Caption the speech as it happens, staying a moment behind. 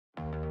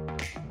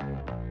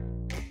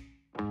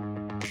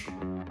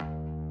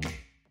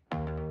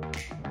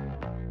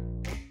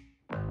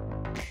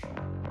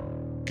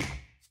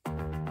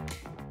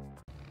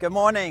Good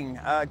morning,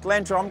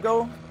 Glen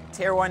Dromgoole,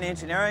 Tier 1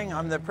 Engineering.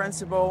 I'm the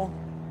principal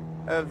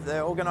of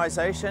the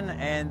organisation,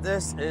 and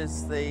this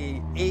is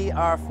the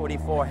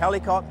e-R44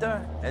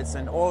 helicopter. It's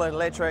an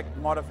all-electric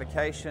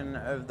modification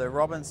of the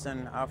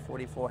Robinson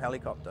R44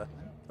 helicopter.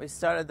 We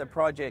started the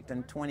project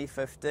in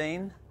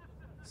 2015,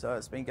 so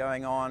it's been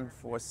going on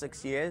for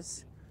 6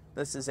 years.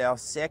 This is our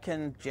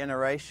second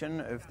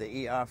generation of the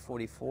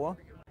e-R44.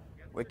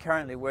 We're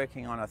currently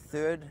working on a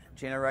third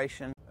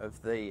generation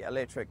of the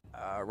electric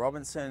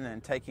Robinson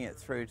and taking it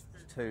through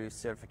to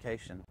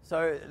certification.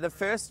 So the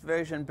first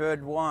version,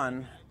 Bird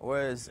 1,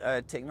 was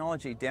a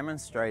technology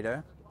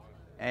demonstrator,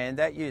 and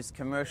that used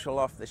commercial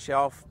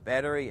off-the-shelf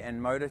battery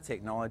and motor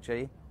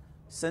technology.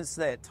 Since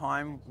that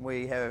time,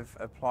 we have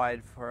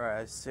applied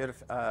for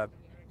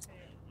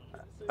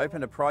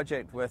opened a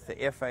project with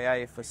the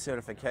FAA for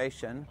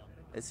certification.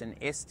 It's an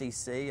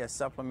STC, a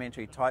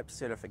supplementary type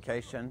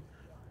certification.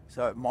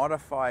 So it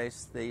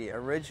modifies the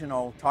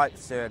original type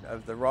cert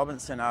of the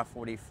Robinson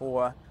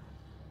R44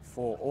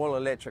 for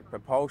all-electric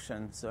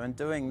propulsion. So in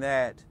doing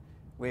that,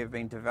 we have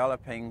been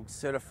developing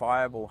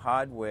certifiable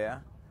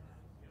hardware,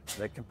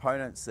 the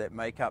components that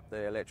make up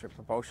the electric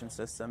propulsion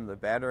system, the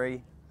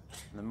battery,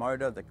 the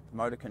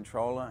motor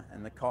controller,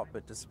 and the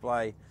cockpit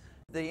display.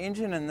 The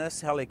engine in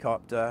this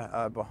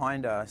helicopter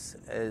behind us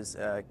is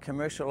a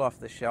commercial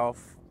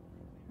off-the-shelf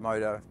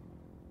motor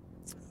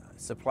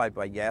supplied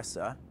by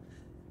YASA,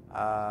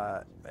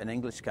 an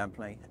English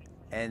company,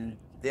 and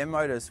their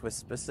motors were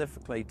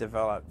specifically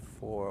developed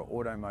for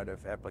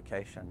automotive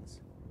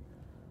applications.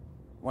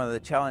 One of the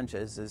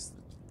challenges is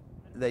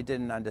they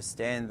didn't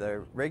understand the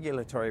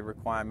regulatory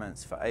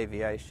requirements for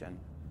aviation,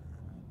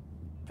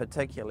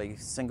 particularly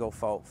single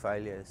fault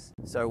failures.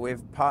 So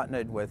we've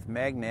partnered with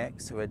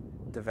Magnex, who are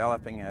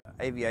developing an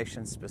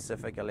aviation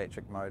specific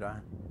electric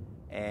motor,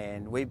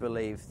 and we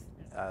believe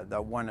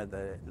they're one of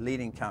the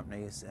leading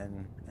companies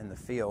in the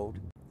field.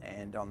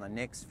 And on the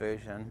next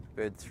version,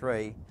 Bird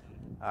 3,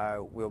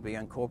 we'll be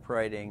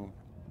incorporating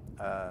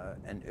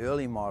an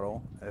early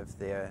model of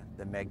the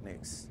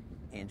Magnex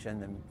engine,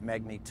 the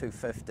Magni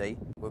 250.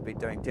 We'll be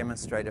doing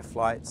demonstrator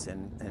flights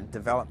and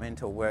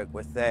developmental work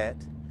with that.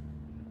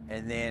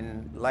 And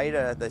then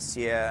later this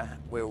year,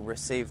 we'll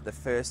receive the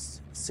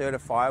first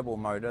certifiable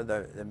motor,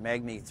 the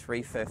Magni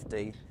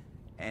 350,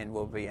 and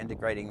we'll be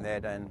integrating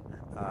that in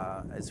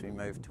as we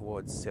move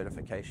towards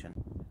certification.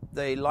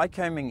 The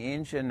Lycoming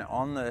engine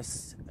on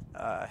this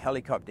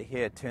helicopter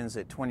here turns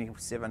at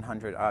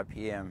 2,700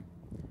 RPM,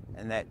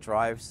 and that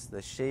drives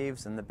the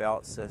sheaves and the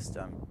belt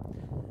system.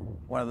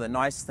 One of the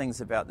nice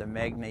things about the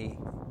Magni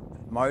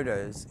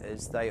motors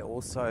is they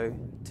also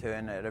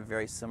turn at a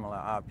very similar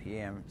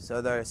RPM,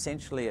 so they're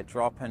essentially a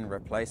drop-in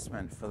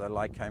replacement for the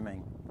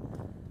Lycoming.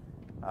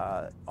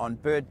 On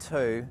Bird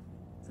 2,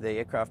 the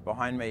aircraft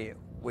behind me,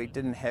 we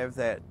didn't have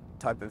that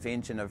type of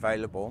engine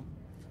available,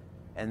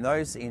 and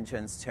those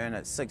engines turn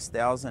at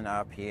 6,000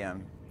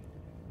 RPM,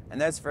 and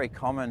that's very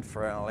common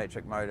for an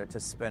electric motor to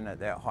spin at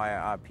that higher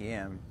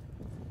RPM.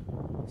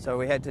 So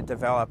we had to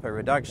develop a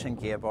reduction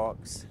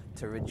gearbox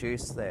to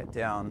reduce that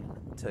down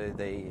to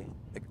the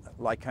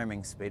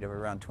Lycoming speed of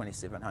around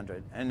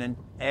 2,700. And then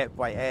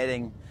by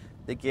adding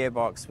the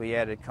gearbox, we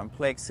added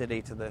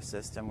complexity to the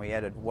system, we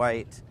added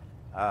weight,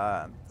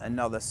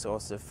 another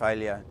source of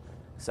failure.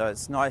 So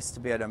it's nice to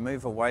be able to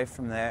move away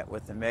from that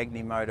with the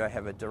Magni motor,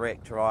 have a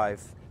direct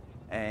drive,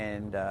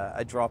 and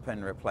a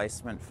drop-in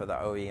replacement for the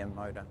OEM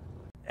motor.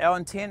 Our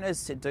intent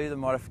is to do the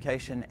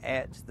modification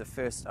at the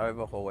first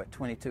overhaul at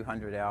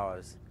 2,200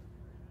 hours.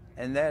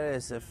 And that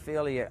is a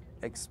fairly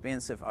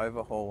expensive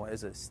overhaul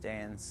as it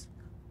stands,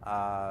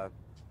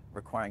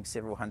 requiring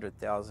several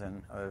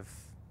 $100,000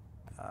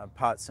 of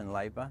parts and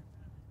labor.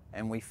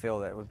 And we feel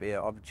that would be an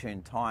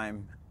opportune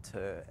time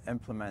to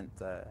implement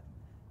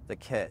the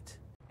kit.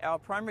 Our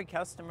primary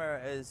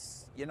customer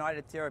is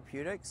United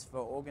Therapeutics for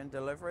organ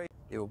delivery.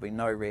 There will be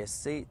no rear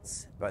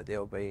seats, but there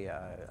will be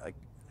a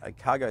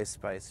cargo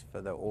space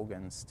for the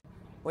organs.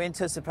 We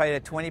anticipate a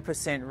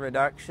 20%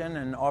 reduction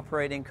in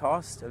operating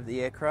cost of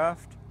the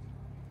aircraft.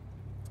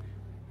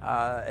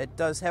 It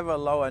does have a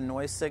lower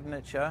noise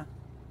signature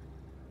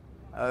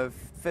of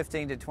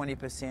 15 to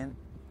 20%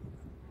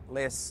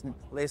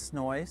 less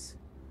noise.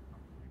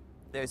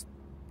 There's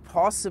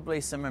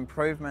possibly some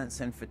improvements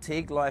in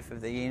fatigue life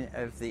of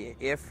the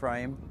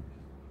airframe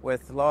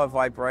with lower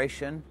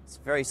vibration. It's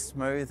very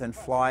smooth in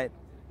flight.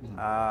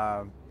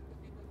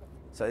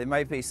 So there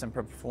may be some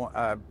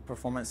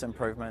performance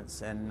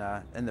improvements in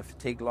the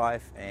fatigue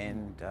life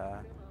and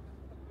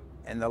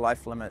the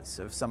life limits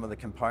of some of the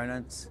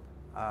components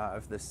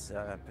of this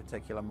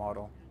particular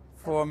model.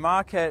 For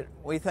market,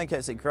 we think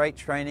it's a great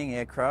training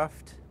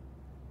aircraft.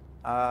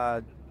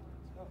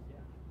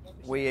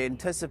 We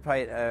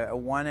anticipate a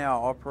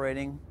 1-hour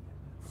operating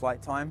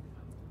flight time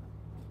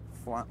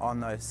on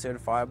the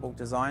certifiable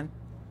design.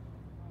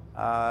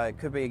 It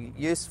could be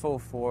useful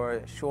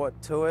for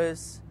short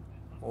tours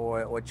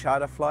or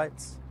charter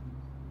flights.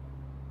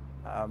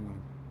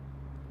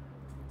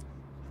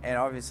 And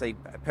obviously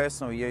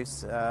personal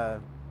use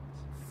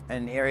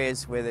in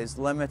areas where there's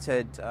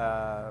limited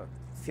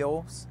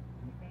fuels.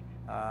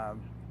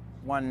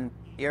 One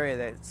area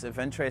that's of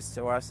interest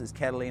to us is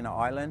Catalina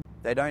Island.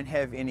 They don't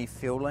have any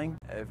fueling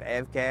of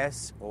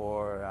avgas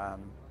or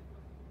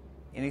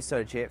any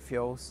sort of jet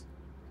fuels.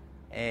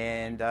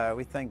 And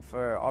we think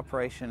for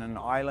operation in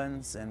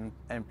islands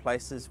and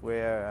places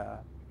where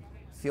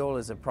fuel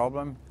is a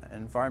problem,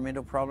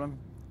 environmental problem,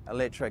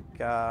 electric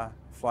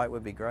flight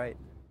would be great.